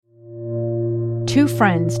Two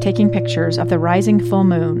friends taking pictures of the rising full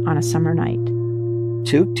moon on a summer night.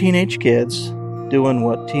 Two teenage kids doing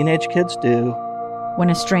what teenage kids do. When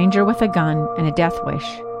a stranger with a gun and a death wish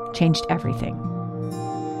changed everything.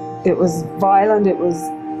 It was violent, it was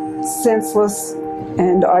senseless,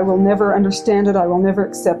 and I will never understand it, I will never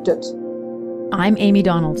accept it. I'm Amy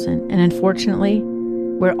Donaldson, and unfortunately,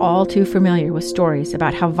 we're all too familiar with stories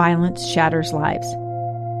about how violence shatters lives.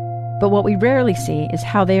 But what we rarely see is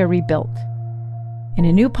how they are rebuilt. In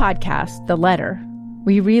a new podcast, The Letter,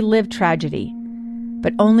 we relive tragedy,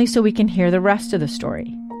 but only so we can hear the rest of the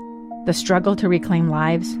story. The struggle to reclaim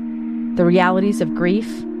lives, the realities of grief,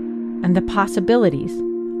 and the possibilities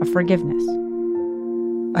of forgiveness.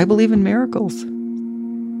 I believe in miracles.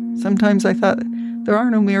 Sometimes I thought, there are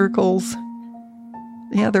no miracles.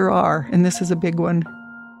 Yeah, there are, and this is a big one.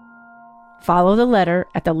 Follow The Letter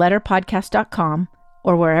at theletterpodcast.com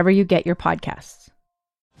or wherever you get your podcasts.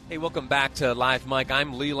 Hey, welcome back to Live Mike.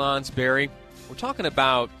 I'm Lee Lonsberry. We're talking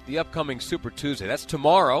about the upcoming Super Tuesday. That's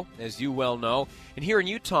tomorrow, as you well know. And here in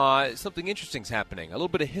Utah, something interesting is happening. A little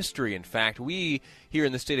bit of history, in fact. We, here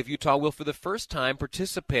in the state of Utah, will for the first time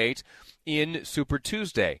participate in Super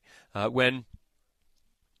Tuesday when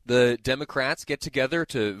the Democrats get together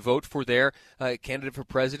to vote for their candidate for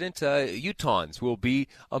president. Utahns will be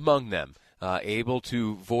among them, able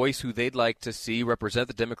to voice who they'd like to see represent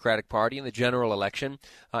the Democratic Party in the general election.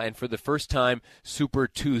 And for the first time, Super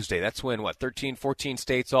Tuesday. That's when, 13, 14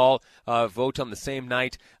 states all vote on the same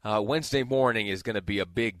night. Wednesday morning is going to be a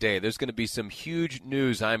big day. There's going to be some huge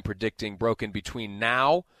news, I'm predicting, broken between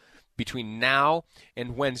now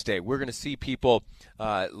and Wednesday. We're going to see people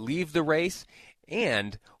leave the race,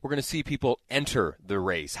 and we're going to see people enter the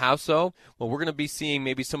race. How so? Well, we're going to be seeing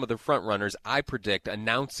maybe some of the front runners, I predict,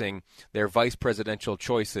 announcing their vice presidential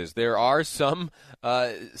choices. There are some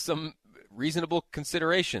reasonable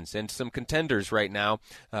considerations and some contenders right now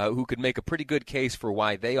who could make a pretty good case for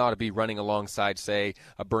why they ought to be running alongside, say,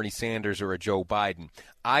 a Bernie Sanders or a Joe Biden.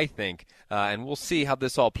 I think, and we'll see how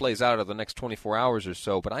this all plays out over the next 24 hours or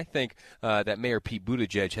so, but I think that Mayor Pete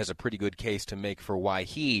Buttigieg has a pretty good case to make for why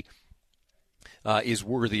he is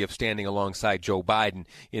worthy of standing alongside Joe Biden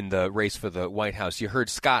in the race for the White House. You heard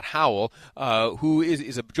Scott Howell, who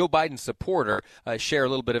is a Joe Biden supporter, share a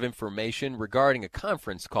little bit of information regarding a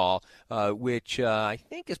conference call, which I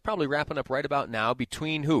think is probably wrapping up right about now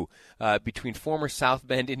between who? Between former South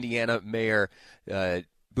Bend, Indiana Mayor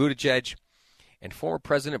Buttigieg and former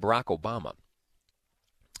President Barack Obama.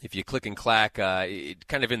 If you click and clack,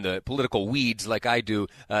 kind of in the political weeds like I do,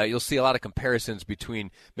 you'll see a lot of comparisons between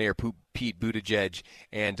Mayor Pete Buttigieg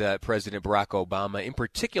and President Barack Obama, in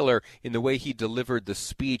particular in the way he delivered the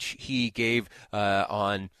speech he gave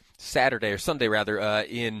on Sunday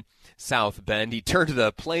in South Bend. He turned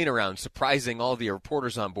the plane around, surprising all the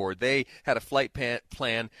reporters on board. They had a flight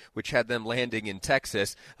plan which had them landing in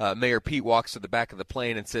Texas. Mayor Pete walks to the back of the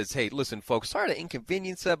plane and says, hey, listen, folks, sorry to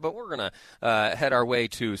inconvenience you, but we're going to head our way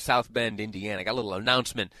to South Bend, Indiana. I got a little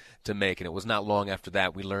announcement to make, and it was not long after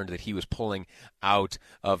that we learned that he was pulling out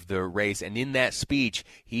of the race. And in that speech,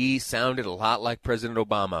 he sounded a lot like President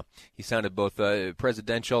Obama. He sounded both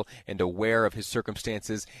presidential and aware of his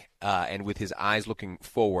circumstances and with his eyes looking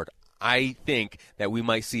forward. I think that we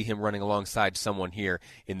might see him running alongside someone here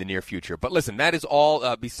in the near future. But listen, that is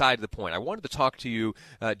all beside the point. I wanted to talk to you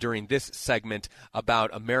during this segment about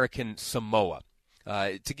American Samoa.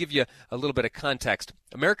 To give you a little bit of context,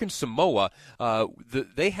 American Samoa,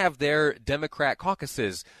 they have their Democrat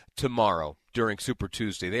caucuses tomorrow during Super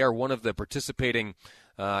Tuesday. They are one of the participating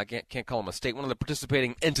I can't call them a state, one of the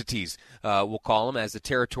participating entities, we'll call them, as a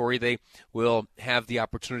territory. They will have the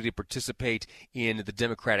opportunity to participate in the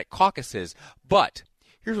Democratic caucuses. But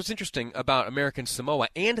here's what's interesting about American Samoa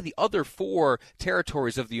and the other 4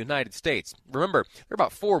 territories of the United States. Remember, there are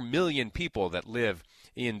about 4 million people that live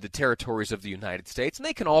in the territories of the United States, and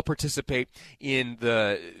they can all participate in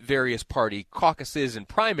the various party caucuses and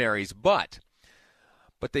primaries, but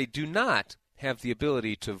they do not have the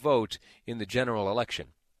ability to vote in the general election.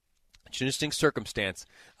 It's an interesting circumstance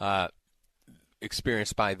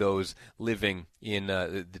experienced by those living in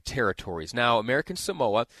the territories. Now, American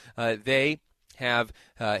Samoa, they have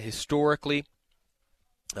historically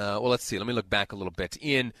let's see. Let me look back a little bit.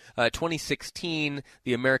 In 2016,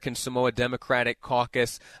 the American Samoa Democratic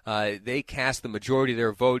Caucus, they cast the majority of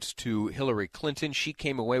their votes to Hillary Clinton. She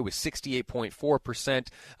came away with 68.4%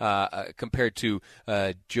 compared to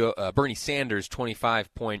Bernie Sanders'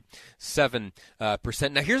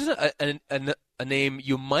 25.7%. Now, here's a name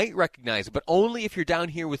you might recognize, but only if you're down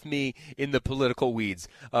here with me in the political weeds.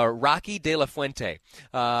 Rocky De La Fuente,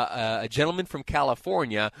 a gentleman from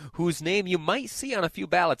California whose name you might see on a few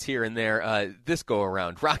ballots here and there this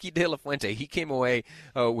go-around. Rocky De La Fuente, he came away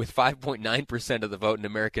with 5.9% of the vote in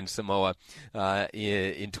American Samoa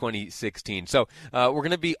in 2016. So we're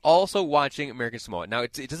going to be also watching American Samoa. Now,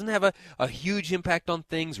 it doesn't have a huge impact on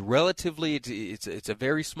things. Relatively, it's a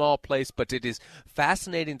very small place, but it is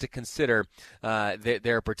fascinating to consider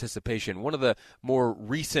their participation. One of the more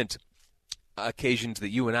recent occasions that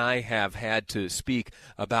you and I have had to speak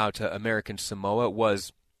about American Samoa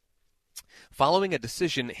was following a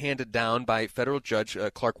decision handed down by federal judge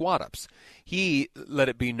Clark Wattups. He let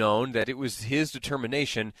it be known that it was his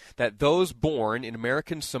determination that those born in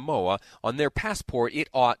American Samoa, on their passport, it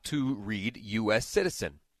ought to read U.S.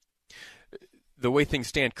 citizen. The way things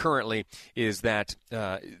stand currently is that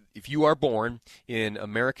if you are born in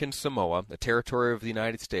American Samoa, a territory of the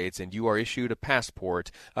United States, and you are issued a passport,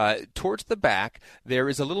 towards the back there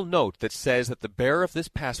is a little note that says that the bearer of this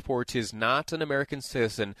passport is not an American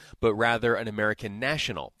citizen, but rather an American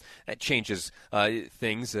national. That changes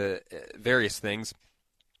things, various things,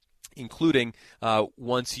 including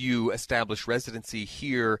once you establish residency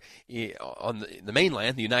here on the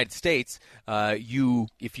mainland, the United States,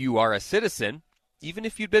 if you are a citizen, even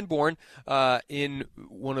if you'd been born in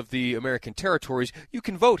one of the American territories, you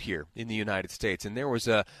can vote here in the United States. And there was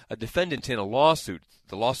a defendant in a lawsuit.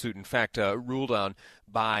 The lawsuit, in fact, ruled on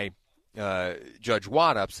by Judge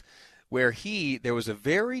Wattups, where there was a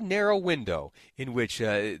very narrow window in which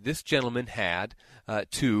this gentleman had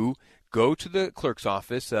to go to the clerk's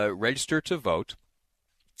office, register to vote,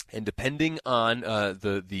 and depending on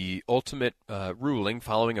the ultimate ruling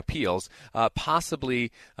following appeals,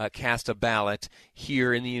 possibly cast a ballot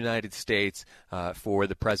here in the United States for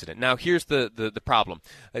the president. Now, here's the problem.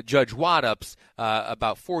 Judge Wattups,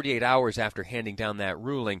 about 48 hours after handing down that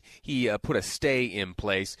ruling, he put a stay in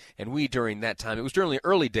place, and we, during that time, it was during the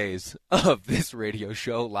early days of this radio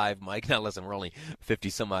show, Live Mike. Now, listen, we're only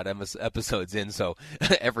 50-some-odd episodes in, so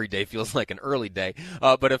every day feels like an early day.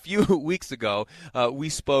 But a few weeks ago, we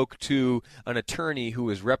spoke to an attorney who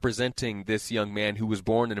was representing this young man who was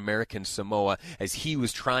born in American Samoa as he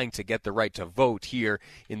was trying to get the right to vote here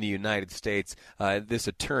in the United States. This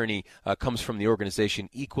attorney comes from the organization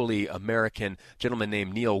Equally American, a gentleman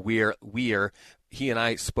named Neil Weir. He and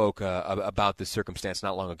I spoke about this circumstance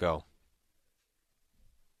not long ago.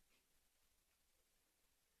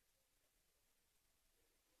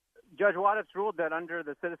 Judge Wattups ruled that under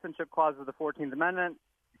the Citizenship Clause of the 14th Amendment,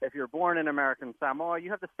 if you're born in American Samoa, you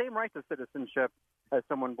have the same right to citizenship as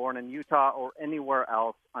someone born in Utah or anywhere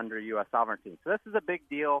else under U.S. sovereignty. So this is a big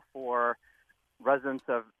deal for residents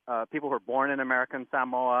of people who are born in American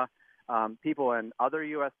Samoa, people in other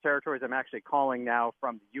U.S. territories. I'm actually calling now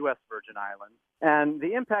from the U.S. Virgin Islands. And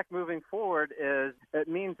the impact moving forward is it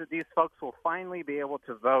means that these folks will finally be able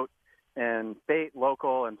to vote in state,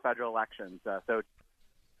 local, and federal elections.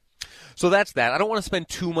 So that's that. I don't want to spend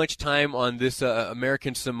too much time on this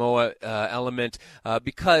American Samoa element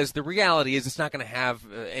because the reality is it's not going to have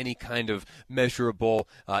any kind of measurable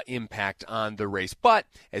impact on the race. But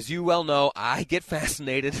as you well know, I get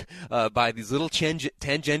fascinated by these little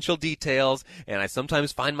tangential details, and I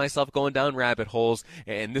sometimes find myself going down rabbit holes,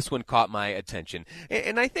 and this one caught my attention.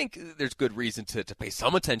 And I think there's good reason to pay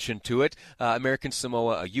some attention to it. American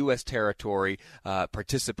Samoa, a U.S. territory,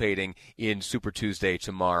 participating in Super Tuesday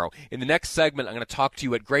tomorrow. In the next segment, I'm going to talk to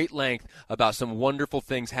you at great length about some wonderful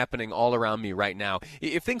things happening all around me right now.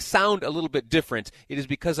 If things sound a little bit different, it is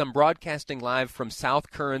because I'm broadcasting live from South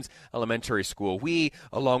Kearns Elementary School. We,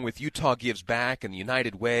 along with Utah Gives Back and the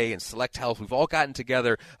United Way and Select Health, we've all gotten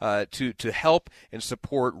together to help and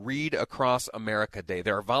support Read Across America Day.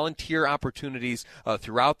 There are volunteer opportunities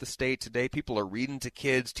throughout the state today. People are reading to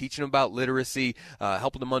kids, teaching them about literacy,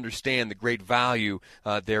 helping them understand the great value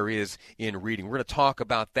there is in reading. We're going to talk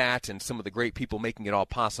about that and some of the great people making it all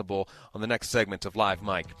possible on the next segment of Live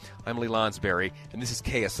Mike. I'm Lee Lonsberry, and this is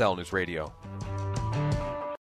KSL News Radio.